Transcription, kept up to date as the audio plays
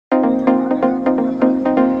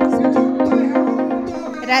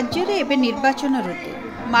राज्य में एवं निर्वाचन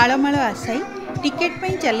ऋतु मालमाल आशाई टिकेट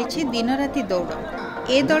पर चली दिन राति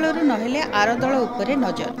दौड़ ए दलर नहेले आर दल उपरे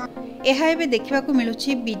नजर यह एवं देखा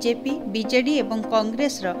मिलूँ बीजेपी बीजेडी और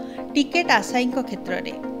कांग्रेस टिकेट आशाई क्षेत्र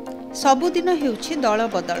में सबुदिन होउछि दल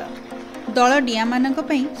बदल दल डिया मानक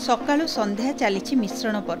पई सकाळु संध्या चली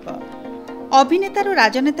मिश्रण पर्व अभिनेतारू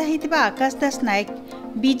राजनेता होइतिबा आकाश दास नायक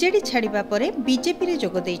बीजेडी छाड़िबा परे बीजेपी रे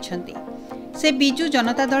जोग दैछन्ति। से बिजु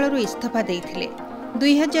जनता दलरू इस्तीफा देइथिले।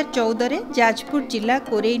 2014 रे जाजपुर जिला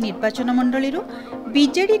कोरेई निर्वाचन मंडली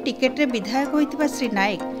बीजेडी टिकेट रे विधायक होइतिबा श्री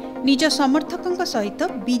नायक निज समर्थकों सहित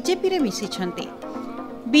बीजेपी रे मिसिछन्ति।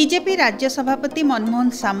 बीजेपी राज्य सभापति मनमोहन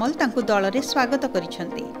सामल तांकु दल रे स्वागत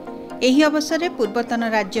करिछन्ति। एही अवसर में पूर्वतन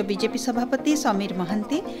राज्य बीजेपी सभापति समीर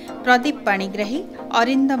महांती, प्रदीप पाणिग्राही,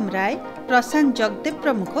 अरिंदम राय, प्रशांत जगदेव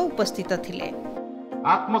प्रमुख उपस्थित थिले।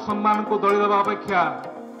 आत्मसम्मान को दली देवा अपेक्षा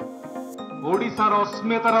ओडिशार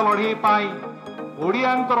अस्मितार लड़े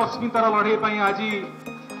ओडियांकर अस्मितार लड़े आज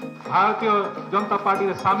भारतीय जनता पार्टी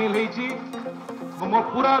रे सामिल होइछि। मोर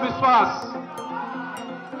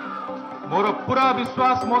पूरा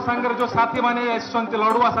विश्वास मो संगे जो साथी माने आसछन्ति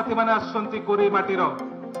लड़ुआ साथी माने आसछन्ति कोरेई माटीर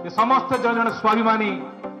ये समस्त जन जन स्वाभिमानी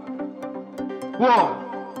पुओ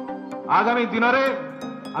आगामी दिन में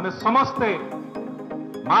आम समस्ते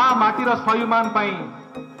माँ माटीर स्वाभिमान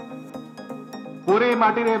कोरेई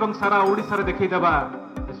माटी एवं सारा ओडिशा रे देखैदेबा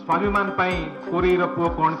स्वाभिमान कोरेईर पुओ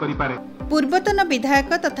कौन करिपारे। पूर्वतन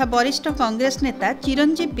विधायक तथा वरिष्ठ कांग्रेस नेता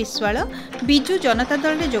चिरंजीव विश्वाल बिजु जनता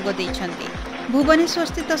दल में जोग दैछन्ति। भुवनेश्वर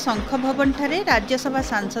स्थित शंख भवन ठारे राज्यसभा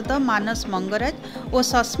सांसद मानस मंगराज और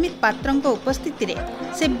सस्मित पात्रंक उपस्थिति रे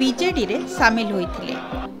से बीजेडी रे सामिल होइथिले।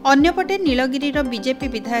 अन्यपटे नीलगिरीर बीजेपी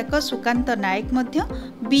विधायक सुकांत नायक मध्य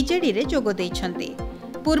बीजेडी रे जोग दैछन्ति।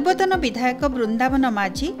 पूर्वतन विधायक वृंदावन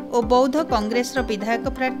माझी और बौद्ध कांग्रेस विधायक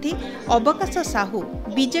प्रार्थी अवकाश साहू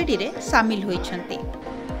बीजेडी रे सामिल होइछन्ति।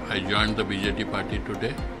 I joined the BJP party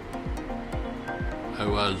today. I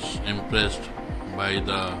was impressed by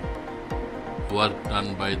the work done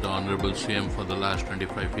by the Honorable CM for the last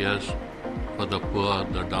 25 years for the poor,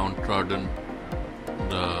 the downtrodden,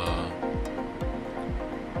 the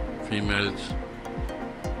females,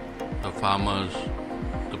 the farmers,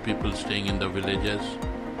 the people staying in the villages.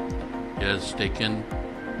 He has taken,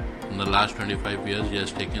 in the last 25 years, he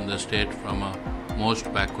has taken the state from a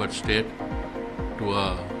most backward state to a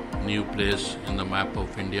new place in the map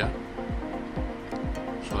of India.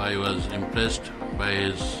 So I was impressed by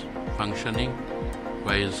his functioning,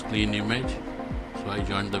 by his clean image. So I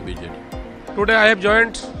joined the BJP. Today I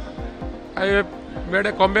have made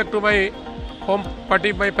a comeback to my home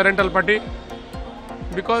party, my parental party,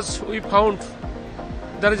 because we found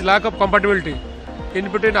there is lack of compatibility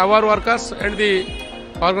in between our workers and the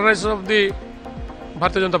organizers of the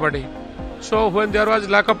Bharatiya Janata Party. So when there was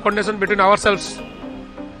lack of coordination between ourselves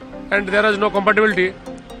and there was no compatibility,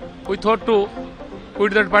 we thought to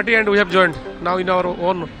quit that party and we have joined now in our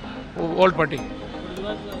own old party.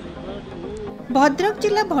 Bhadrak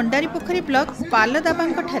जिला Bhandaripokhari block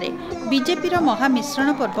पालदाबांठारे BJP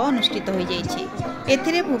महामिश्रण पर्व अनुष्ठित हो जाइछि।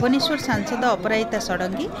 एथिरे भुवनेश्वर सांसद अपराजिता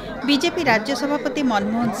Sarangi, BJP राज्य सभापति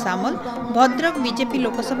मनमोहन सामल, Bhadrak BJP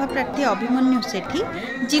Lok Sabha प्रार्थी अभिमन्यु सेठी,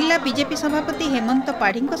 जिला बीजेपी सभापति हेमंत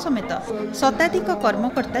पाढ़ी समेत शताधिक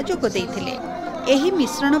कर्मकर्ता जोग दैथिले। एही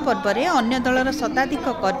मिश्रण पर्व रे अन्य दलर शताधिक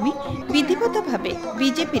कर्मी विधिवत भावे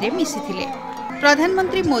बीजेपी रे मिसिथिले।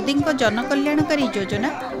 प्रधानमंत्री मोदी जनकल्याणकारी योजना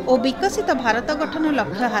और विकसित भारत गठन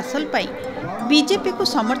लक्ष्य हासिल पाई बीजेपी को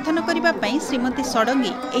समर्थन करने पाई श्रीमती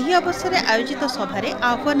षडंगी एही अवसर आयोजित सभारे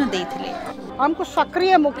आह्वान देइथिले। हमको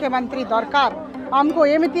सक्रिय मुख्यमंत्री दरकार, हमको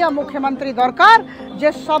एमितिया मुख्यमंत्री दरकार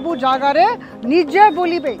जे सबु जगह रे निजे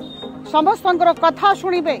बोलिबे, समस्तंकर कथा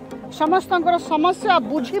सुनिबे, समस्तंकर समस्या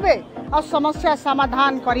बुझिबे और समस्या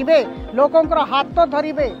समाधान करिबे, लोकंकर हाथ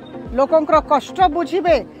धरिबे, लोकंकर कष्ट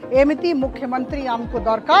बुझिबे। एमिति मुख्यमंत्री हमको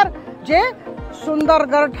दरकार जे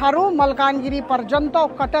सुंदरगढ़ ठारू मलकानगिरी पर्यंत,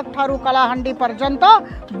 कटक ठारू कलाहांडी पर्यंत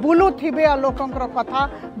बुलुथिबे और लोकंकर कथा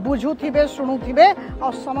बुझुथिबे, शुणुथिबे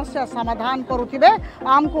और समस्या समाधान करुथिबे।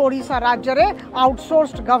 हमको ओडिशा राज्य रे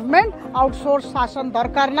आउटसोर्स्ड गवर्नमेंट, आउटसोर्स शासन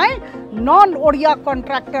दरकार नहीं। नॉन ओडिया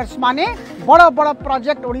कॉन्ट्रैक्टर्स माने बड़ बड़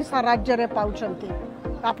प्रोजेक्ट ओडिशा राज्य रे पाउछंती।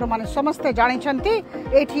 आप माने समस्ते जानिछंती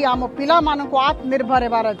एठी आम पिला मानको आत्मनिर्भर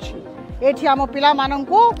हेबार अछि। एठी आम पिला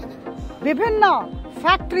मानको विभिन्न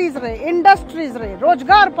फैक्ट्रीज रे, इंडस्ट्रीज रे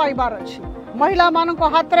रोजगार पाइबार अछि। महिला मानको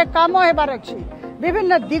हाथ रे काम हेबार अछि।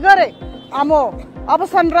 विभिन्न दिगरे आम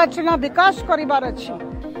अवसंरचना विकास करिबार अछि।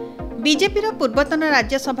 बीजेपी पूर्वतन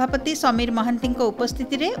राज्य सभापति समीर महांती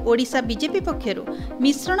उपस्थिति रे ओडिशा बीजेपी पक्षरु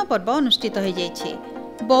मिश्रण पर्व अनुष्ठित हो जाइछि।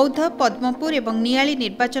 बौद्ध पद्मपुर और नियाली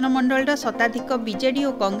निर्वाचन मंडल शताधिक बीजेडी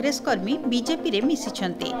और कांग्रेस कर्मी बीजेपी रे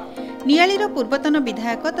मिशिछंती। नियालीर पूर्वतन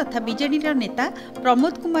विधायक तथा बीजेडीर नेता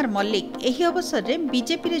प्रमोद कुमार मल्लिक एही अवसर में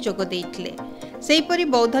बीजेपी रे जोग देइथिले। सेहीपरि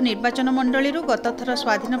बौद्ध निर्वाचन मंडली गत थर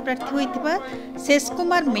स्वाधीन प्रार्थी होइतिबा शेष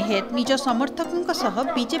कुमार मेहर निज समर्थकों सह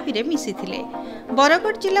बीजेपी रे मिशिथिले।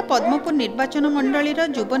 बरगढ़ जिला पद्मपुर निर्वाचन मंडलीर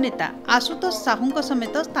युव नेता आशुतोष साहू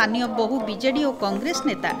समेत स्थानीय बहु बीजेडी और कांग्रेस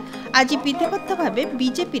नेता आज विधिवत भाव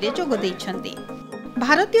बीजेपी रे जोग देइछंती।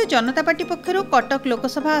 भारतीय जनता पार्टी पक्षर कटक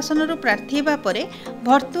लोकसभा आसन प्रार्थी हेबा परे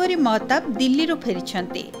भर्तृहरि महताब दिल्ली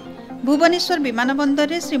फेरिछंती। भुवनेश्वर विमानबंदर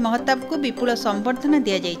में श्री महताब को विपुल संबर्धना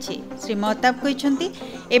दि जाइए। श्री महताब कहते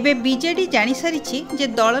एबे बीजेडी जानी सारी जे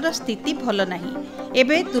दलर स्थिति भल नहीं,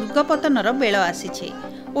 एबे दुर्गपतनर बेल आसी।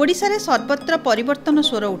 ओडिशा रे सर्वत्र परिवर्तन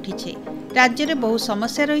स्वर उठी। राज्य में बहु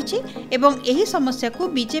समस्या रही एवं एही समस्या को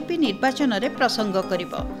बीजेपी निर्वाचन में प्रसंग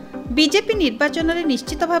करिबो। बीजेपी निर्वाचन में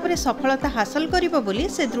निश्चित भाव में सफलता हासिल करिबो बोली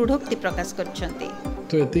से दृढ़ोक्ति प्रकाश करछंती।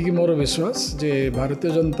 तो एतिकी मोर विश्वास जे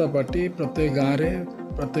भारतीय जनता पार्टी प्रत्येक गाँव में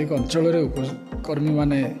प्रत्येक अंचल कर्मी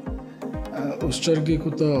माने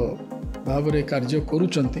उत्सर्गीकृत भाव में कार्य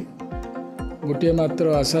करुचंती। गोटे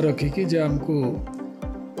मात्र आशा रखिकी जे आमको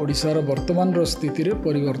ओडिशार वर्तमान स्थिति रे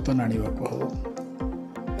परिवर्तन आनिबाको हो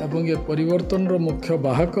एवं ये परिवर्तन रो मुख्य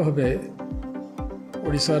बाहक हबे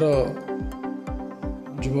ओडिशार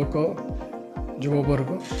युवक युववर्ग।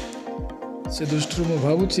 से दृष्टि मु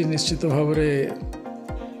भावुची निश्चित भाव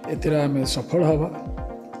में एथिरा आमे सफल हवा।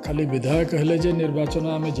 खाली विधायक हेले जे निर्वाचन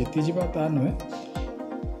आम जीतीजा ता नुहे,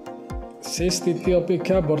 से स्थिति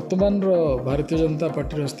अपेक्षा वर्तमान भारतीय जनता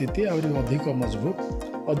पार्टी स्थिति आहरी अधिक मजबूत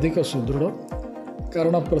अधिक सुदृढ़।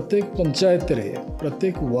 कारण प्रत्येक पंचायत रे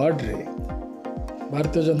प्रत्येक वार्ड रे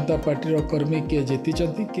भारतीय जनता पार्टी कर्मी किए जीति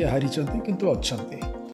किए हारी किंतु अच्छा।